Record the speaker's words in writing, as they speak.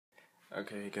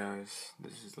Okay guys,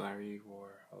 this is Larry War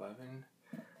 11.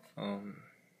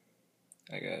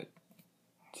 I got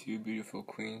two beautiful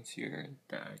queens here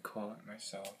that I caught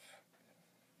myself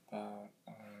about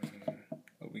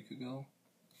a week ago,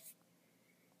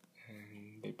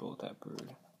 and they both have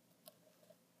brood.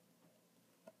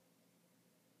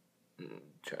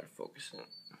 Try to focus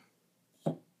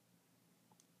it.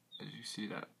 As you see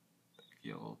that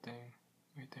yellow thing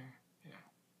right there, yeah,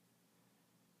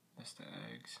 that's the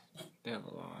eggs. They have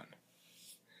a lot.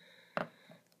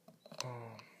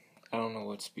 I don't know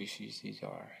what species these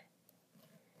are.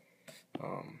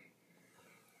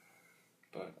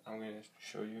 But I'm going to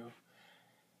show you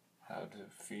how to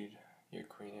feed your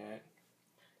queen ant.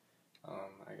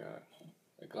 I got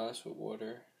a glass with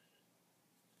water.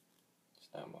 It's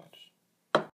not much.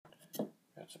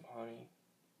 Got some honey.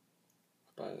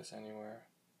 Buy this anywhere.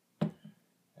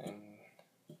 And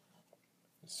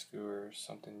a skewer,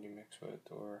 something you mix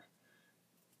with, or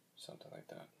something like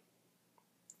that.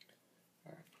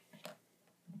 Alright.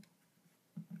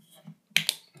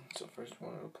 So first we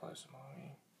want to apply some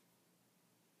honey.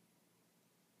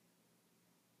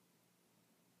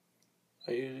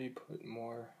 I usually put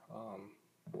more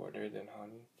water than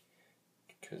honey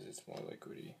because it's more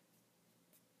liquidy.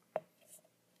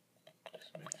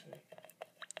 Just mix it.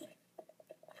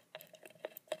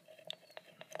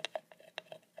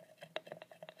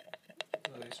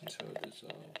 Release until it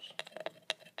dissolves.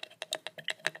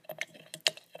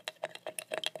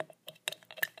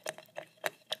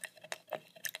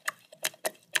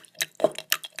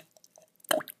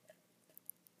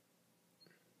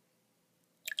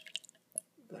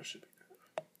 That should be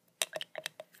good.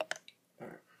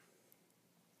 Alright.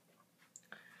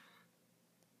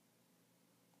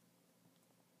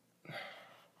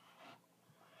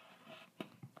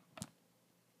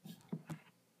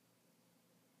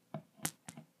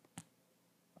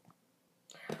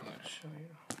 I'm going to show you.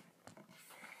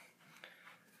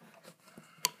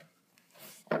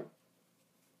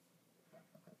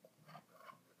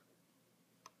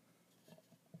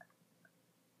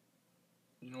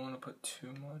 You don't want to put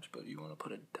too much, but you want to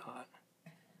put a dot.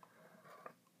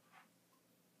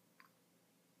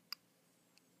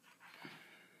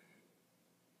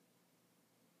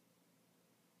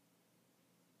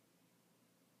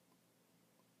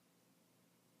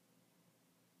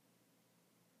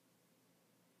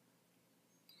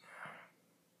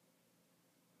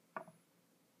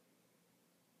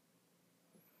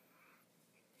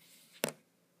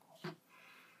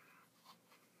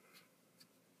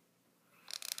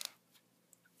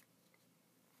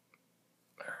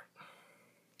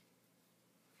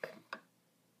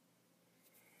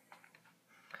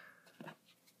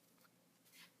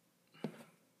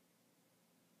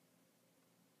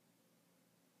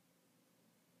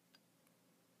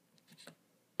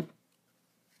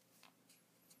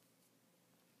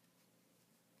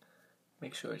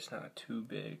 Make sure it's not too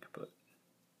big, but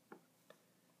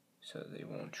so they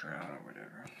won't drown or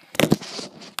whatever.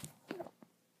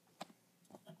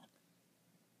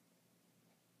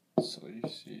 So you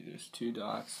see there's two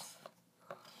dots.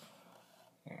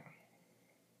 Yeah.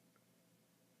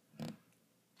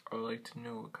 I would like to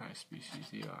know what kind of species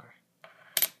they are.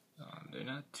 They're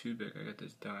not too big. I got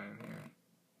this dime here.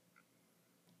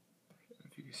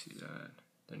 If you can see that,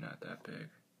 they're not that big.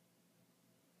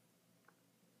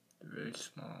 They're very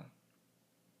small.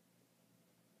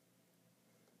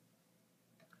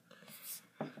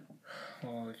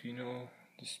 Well, if you know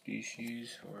the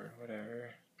species or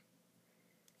whatever,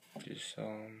 just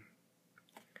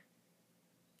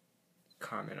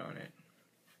comment on it.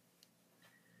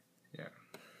 Yeah.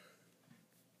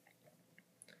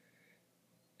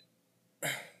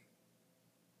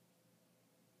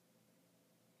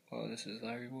 Well, this is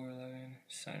Larry War 11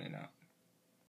 signing out.